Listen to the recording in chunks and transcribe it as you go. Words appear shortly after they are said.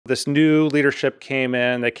This new leadership came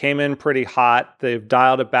in. They came in pretty hot. They've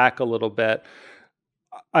dialed it back a little bit.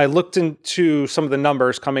 I looked into some of the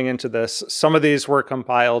numbers coming into this. Some of these were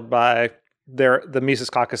compiled by the Mises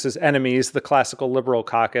Caucus's enemies, the classical liberal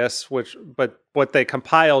caucus, but what they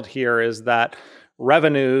compiled here is that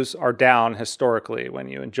revenues are down historically when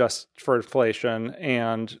you adjust for inflation,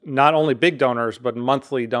 and not only big donors, but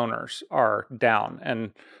monthly donors are down.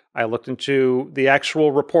 And I looked into the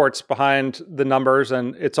actual reports behind the numbers,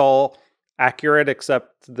 and it's all accurate,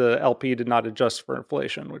 except the LP did not adjust for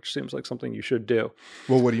inflation, which seems like something you should do.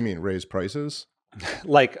 Well, what do you mean, raise prices?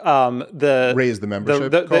 Like raise the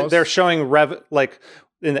membership costs? They're showing like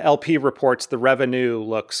in the LP reports, the revenue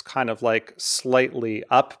looks kind of like slightly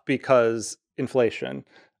up because inflation.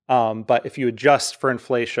 But if you adjust for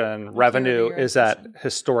inflation, revenue is at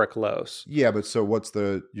historic lows. Yeah, but so what's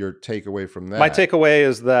your takeaway from that? My takeaway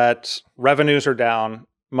is that revenues are down,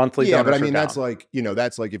 monthly donors but I mean, are that's like,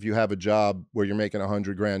 that's like if you have a job where you're making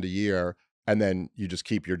 $100 grand a year and then you just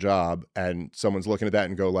keep your job and someone's looking at that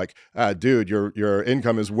and go like, dude, your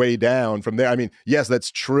income is way down from there. I mean, yes,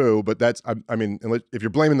 that's true, but I mean, if you're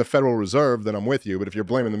blaming the Federal Reserve, then I'm with you. But if you're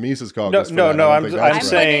blaming the Mises Caucus, I'm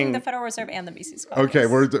saying the Federal Reserve and the Mises Caucus.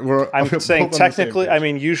 Okay, I'm saying technically, I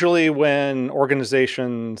mean, usually when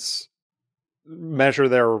organizations measure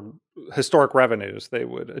their historic revenues, they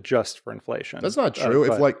would adjust for inflation. That's not true.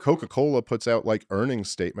 If like Coca-Cola puts out like earnings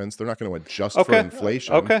statements, they're not going to adjust for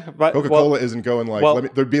inflation. Okay, but Coca-Cola isn't going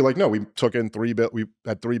like, they'd be like, no, we took in we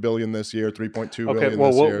had $3 billion this year, 3.2 billion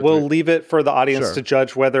this year. We'll leave it for the audience to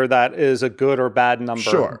judge whether that is a good or bad number.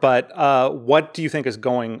 Sure. But what do you think is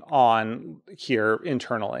going on here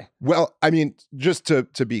internally? Well, I mean, just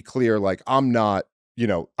to be clear, like I'm not,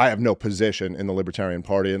 I have no position in the Libertarian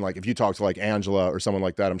Party. And like, if you talk to like Angela or someone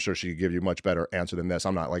like that, I'm sure she could give you a much better answer than this.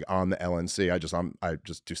 I'm not like on the LNC. I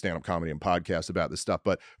just do stand-up comedy and podcasts about this stuff.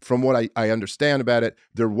 But from what I understand about it,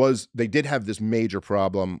 they did have this major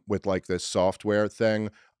problem with like this software thing.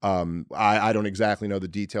 I don't exactly know the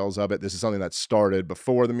details of it. This is something that started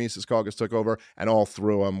before the Mises Caucus took over and all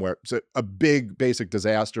through them, where it's a big basic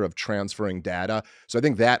disaster of transferring data. So I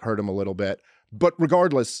think that hurt them a little bit. But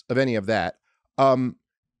regardless of any of that,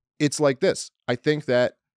 it's like this. I think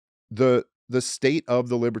that the state of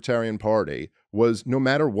the Libertarian Party was, no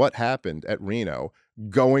matter what happened at Reno,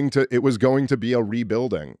 it was going to be a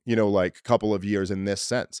rebuilding, like a couple of years in this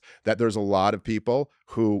sense, that there's a lot of people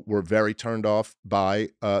who were very turned off by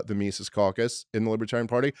the Mises Caucus in the Libertarian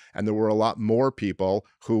Party. And there were a lot more people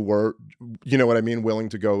who were, willing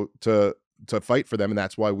to go to fight for them. And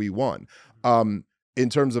that's why we won. In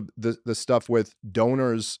terms of the stuff with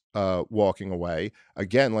donors walking away,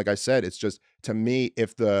 again, like I said, it's just, to me,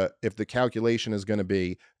 if the calculation is going to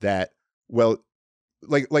be that, well,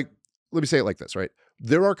 like let me say it like this, right?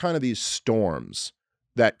 There are kind of these storms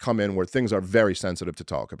that come in where things are very sensitive to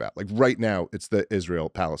talk about. Like right now, it's the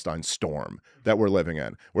Israel-Palestine storm that we're living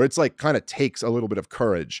in, where it's like kind of takes a little bit of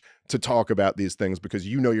courage to talk about these things because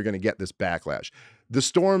you're going to get this backlash. The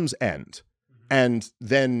storms end. And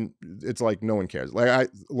then it's like, no one cares. Like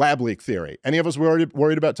lab leak theory. Any of us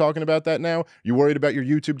worried about talking about that now? You worried about your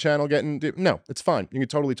YouTube channel getting... No, it's fine. You can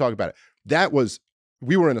totally talk about it.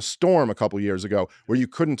 We were in a storm a couple years ago where you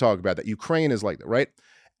couldn't talk about that. Ukraine is like that, right?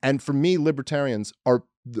 And for me, libertarians are...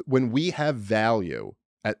 When we have value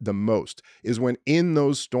at the most is when in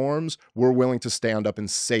those storms, we're willing to stand up and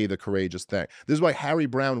say the courageous thing. This is why Harry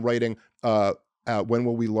Brown writing... When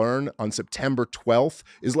Will We Learn on September 12th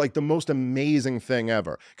is like the most amazing thing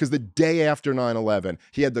ever. Because the day after 9/11,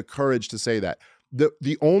 he had the courage to say that.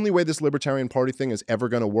 The only way this Libertarian Party thing is ever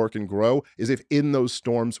going to work and grow is if in those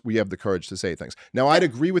storms we have the courage to say things. Now, I'd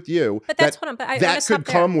agree with you that could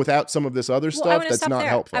come without some of this other stuff that's not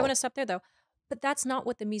helpful. I want to stop there, though. But that's not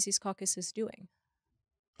what the Mises Caucus is doing.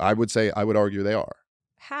 I would argue they are.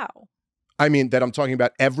 How? I mean, that I'm talking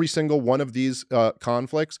about every single one of these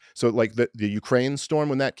conflicts. So like the Ukraine storm,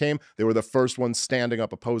 when that came, they were the first ones standing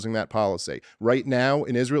up opposing that policy. Right now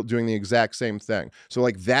in Israel, doing the exact same thing. So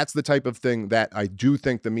like that's the type of thing that I do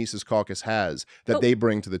think the Mises Caucus has that they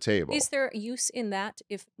bring to the table. Is there use in that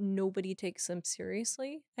if nobody takes them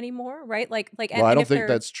seriously anymore, right? Well, I don't think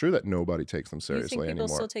that's true that nobody takes them seriously anymore. You think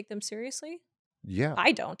people still take them seriously? Yeah.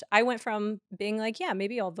 I don't. I went from being like, yeah,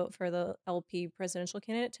 maybe I'll vote for the LP presidential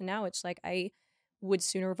candidate to now it's like I would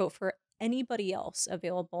sooner vote for anybody else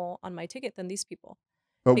available on my ticket than these people.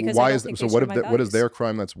 But why is that? So what is their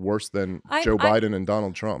crime that's worse than Joe Biden and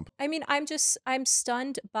Donald Trump? I mean, I'm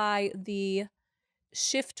stunned by the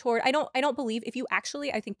shift toward I don't believe if you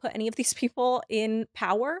actually, I think, put any of these people in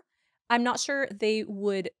power, I'm not sure they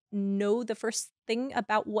would know the first thing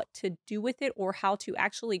about what to do with it or how to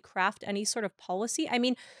actually craft any sort of policy. I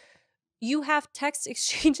mean, you have text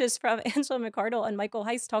exchanges from Angela McArdle and Michael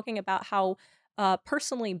Heiss talking about how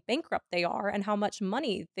personally bankrupt they are and how much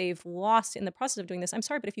money they've lost in the process of doing this. I'm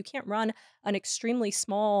sorry, but if you can't run an extremely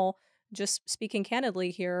small, just speaking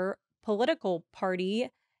candidly here, political party,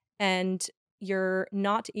 and you're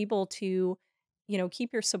not able to,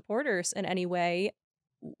 keep your supporters in any way,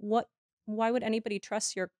 what why would anybody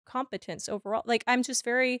trust your competence overall? Like, I'm just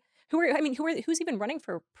very who's even running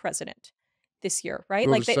for president this year, right?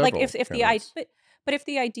 Well, Like, there's like several if the candidates. but if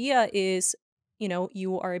the idea is,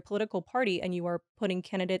 you are a political party and you are putting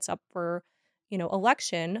candidates up for,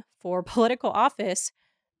 election for political office,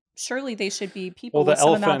 surely they should be people Well, the with some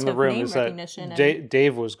elephant amount in the of room name is that recognition and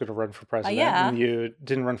Dave was going to run for president, yeah, and you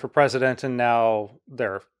didn't run for president, and now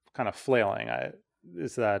they're kind of flailing.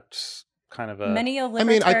 Is that kind of a? many a I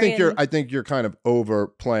mean, libertarian. I think you're kind of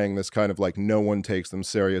overplaying this kind of like no one takes them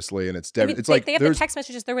seriously, and it's I mean, it's they, like they have the there's text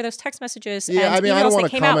messages. There were those text messages yeah. and I mean, I don't emails want that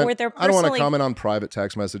to came out where comment. they're I don't want to personally comment on private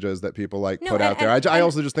text messages that people like no, put out there. and I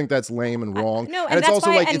also just think that's lame and wrong. no, and it's that's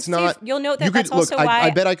also why, like and it's Steve, not. you'll note that You that's could look. also why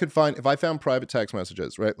I bet I could find if I found private text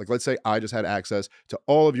messages, right? Like let's say I just had access to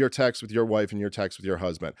all of your texts with your wife and your texts with your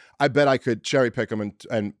husband. I bet I could cherry pick them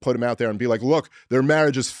and put them out there and be like, look, their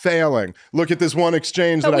marriage is failing. Look at this one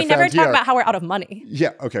exchange but that we I never found talk here. about how we're out of money.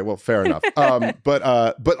 Yeah. Okay. Well, fair enough. But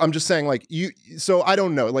I'm just saying, like you. So I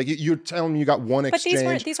don't know. Like you're telling me you got one But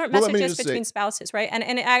exchange. these weren't Well, let me messages just between say, spouses, right?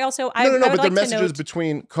 And I also no, I but would they're like to messages note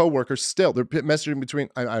between coworkers. Still, they're messaging between.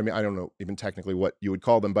 I mean, I don't know even technically what you would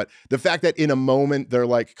call them, but the fact that in a moment they're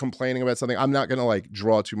like complaining about something, I'm not going to like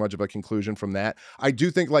draw too much of a conclusion from that. I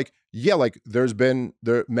do think like. Yeah, like there's been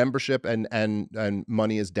the membership and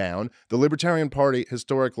money is down. The Libertarian Party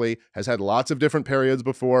historically has had lots of different periods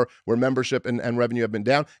before where membership and revenue have been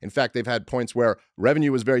down. In fact, they've had points where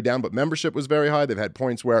revenue was very down, but membership was very high. They've had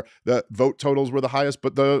points where the vote totals were the highest,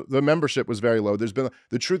 but the membership was very low. The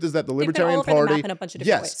truth is that the they've been all Libertarian over the Party, map in a bunch of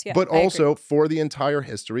different ways. Yeah, but I agree. also for the entire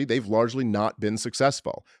history, they've largely not been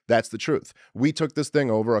successful. That's the truth. We took this thing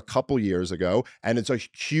over a couple years ago, and it's a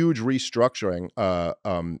huge restructuring,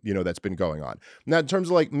 that's been going on. Now, in terms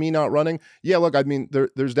of like me not running, yeah, look, I mean,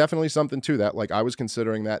 there's definitely something to that. Like I was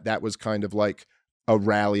considering that was kind of like a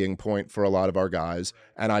rallying point for a lot of our guys,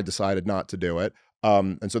 and I decided not to do it.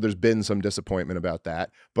 And so there's been some disappointment about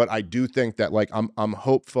that. But I do think that like I'm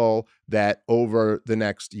hopeful that over the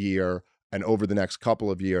next year and over the next couple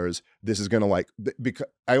of years, this is going to like, because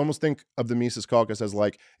I almost think of the Mises Caucus as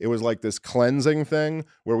like, it was like this cleansing thing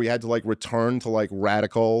where we had to like return to like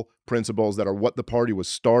radical principles that are what the party was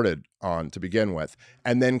started on to begin with.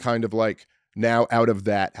 And then kind of like, now out of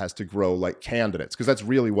that has to grow like candidates, because that's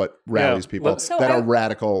really what rallies people that are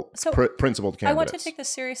radical, principled candidates. I want to take this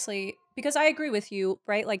seriously because I agree with you,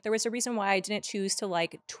 right? Like there was a reason why I didn't choose to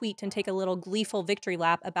like tweet and take a little gleeful victory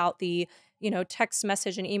lap about the, text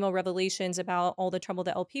message and email revelations about all the trouble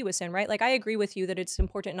the LP was in, right? Like I agree with you that it's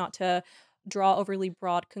important not to draw overly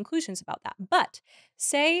broad conclusions about that. But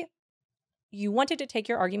say you wanted to take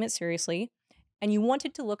your argument seriously and you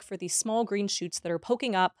wanted to look for these small green shoots that are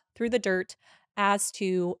poking up through the dirt as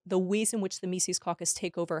to the ways in which the Mises Caucus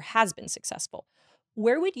takeover has been successful.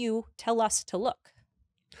 Where would you tell us to look?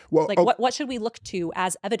 Well, like what should we look to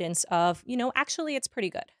as evidence of, actually it's pretty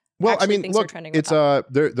good? Well, Actually, I mean, things look, are trending it's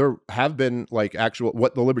there have been like actual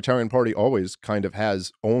what the Libertarian Party always kind of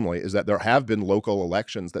has only is that there have been local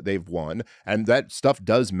elections that they've won, and that stuff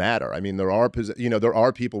does matter. I mean, there are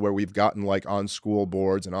people where we've gotten like on school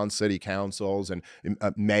boards and on city councils and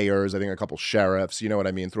mayors. I think a couple sheriffs. You know what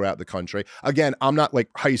I mean, throughout the country. Again, I'm not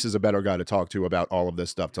like Heiss is a better guy to talk to about all of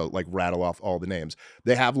this stuff to like rattle off all the names.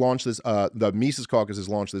 They have launched this. The Mises Caucus has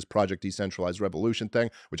launched this Project Decentralized Revolution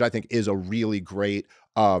thing, which I think is a really great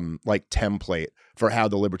like template for how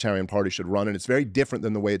the Libertarian Party should run. And it's very different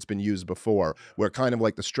than the way it's been used before, where kind of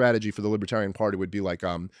like the strategy for the Libertarian Party would be like,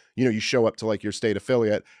 you show up to like your state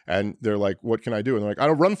affiliate and they're like, what can I do? And they're like, I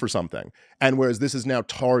don't run for something. And whereas this is now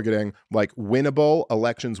targeting like winnable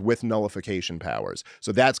elections with nullification powers.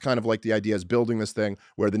 So that's kind of like the idea is building this thing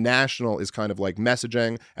where the national is kind of like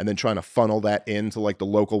messaging and then trying to funnel that into like the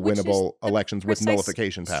local winnable elections with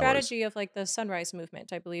nullification powers. Strategy of like the Sunrise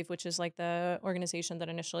Movement, I believe, which is like the organization that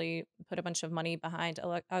initially put a bunch of money behind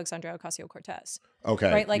Alexandria Ocasio-Cortez.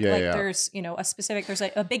 Okay. Right? Like, Yeah. there's, there's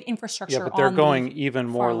a big infrastructure. Yeah, but they're on going the even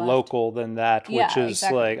far more left. local than that, which Yeah, is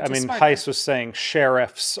exactly, like, I which is mean, smarter. Heiss was saying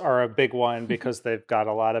sheriffs are a big one because they've got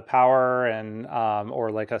a lot of power, and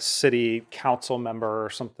or like a city council member or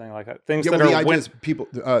something like that. Things Yeah, that well, the are idea is people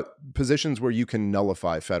positions where you can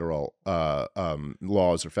nullify federal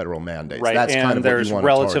laws or federal mandates. right, That's and kind of what there's you want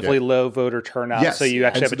relatively to low voter turnout, Yes. so you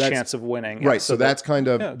actually And have so a that's- chance of winning. Right. So that's kind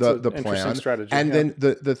of yeah, the it's an interesting plan. strategy. And yeah.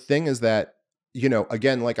 then the thing is that,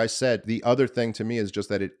 again, like I said, the other thing to me is just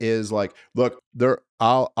that it is like, look,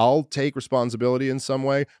 I'll take responsibility in some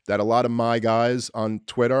way that a lot of my guys on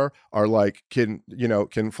Twitter are like, can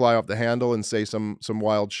fly off the handle and say some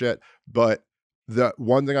wild shit. But the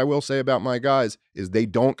one thing I will say about my guys is they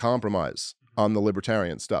don't compromise on the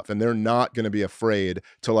libertarian stuff, and they're not going to be afraid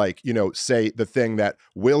to say the thing that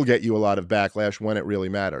will get you a lot of backlash when it really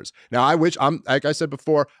matters. Now, I'm like I said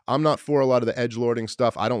before, I'm not for a lot of the edgelording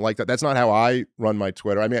stuff. I don't like that. That's not how I run my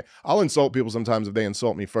Twitter. I mean, I'll insult people sometimes if they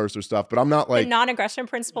insult me first or stuff, but I'm not like the non-aggression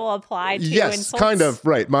principle applied to yes, insults. kind of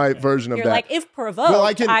right. My version of You're that. like, if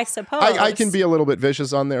provoked, I suppose. I can be a little bit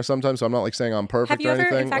vicious on there sometimes, so I'm not like saying I'm perfect Have you or ever,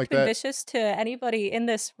 anything in fact, like been that. vicious to anybody in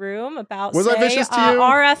this room about, Was I vicious to you?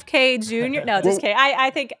 RFK Jr.? No, just kidding. I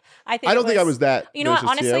think I don't think I was that. You know what?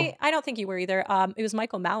 vicious to you. Honestly, I don't think you were either. It was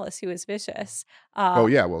Michael Malice who was vicious. Oh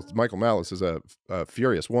yeah, well, Michael Malice is a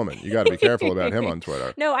furious woman. You got to be careful about him on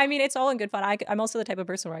Twitter. No, I mean, it's all in good fun. I'm also the type of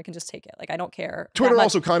person where I can just take it. Like, I don't care. Twitter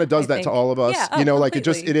also kind of does that to all of us. Yeah, like it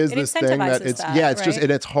is this thing that it's right? just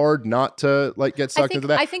it's hard not to like get sucked into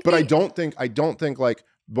that. But I don't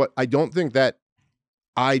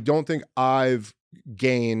think I've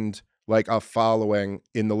gained like a following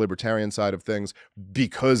in the libertarian side of things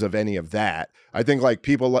because of any of that. I think like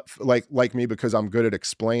people like me because I'm good at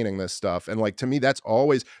explaining this stuff. And like, to me, that's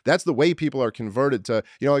the way people are converted to,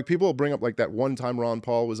 like people will bring up like that one time Ron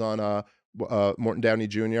Paul was on Morton Downey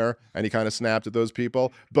Jr. and he kind of snapped at those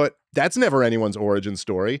people, but that's never anyone's origin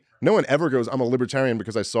story. No one ever goes, I'm a libertarian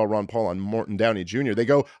because I saw Ron Paul on Morton Downey Jr. They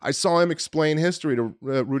go, I saw him explain history to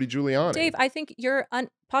Rudy Giuliani. Dave, I think you're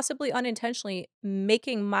possibly unintentionally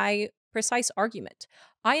making my precise argument.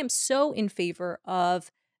 I am so in favor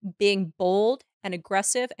of being bold and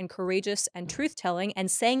aggressive and courageous and truth-telling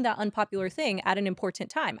and saying that unpopular thing at an important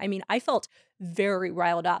time. I mean, I felt very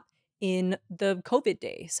riled up in the COVID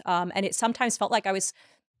days. And it sometimes felt like I was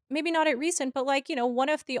maybe not at Reason, but like, one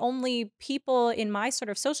of the only people in my sort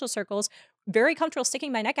of social circles very comfortable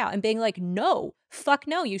sticking my neck out and being like, no, fuck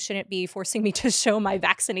no, you shouldn't be forcing me to show my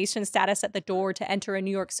vaccination status at the door to enter a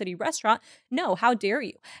New York City restaurant. No, how dare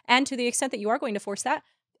you? And to the extent that you are going to force that,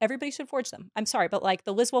 everybody should forge them. I'm sorry, but like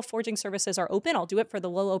the Liswell forging services are open. I'll do it for the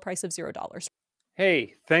low price of $0.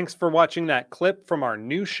 Hey, thanks for watching that clip from our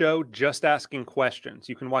new show, Just Asking Questions.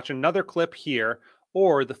 You can watch another clip here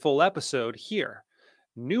or the full episode here.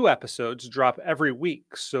 New episodes drop every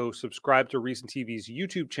week, so subscribe to ReasonTV's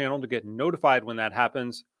YouTube channel to get notified when that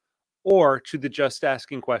happens, or to the Just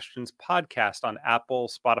Asking Questions podcast on Apple,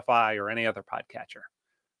 Spotify, or any other podcatcher.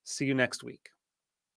 See you next week.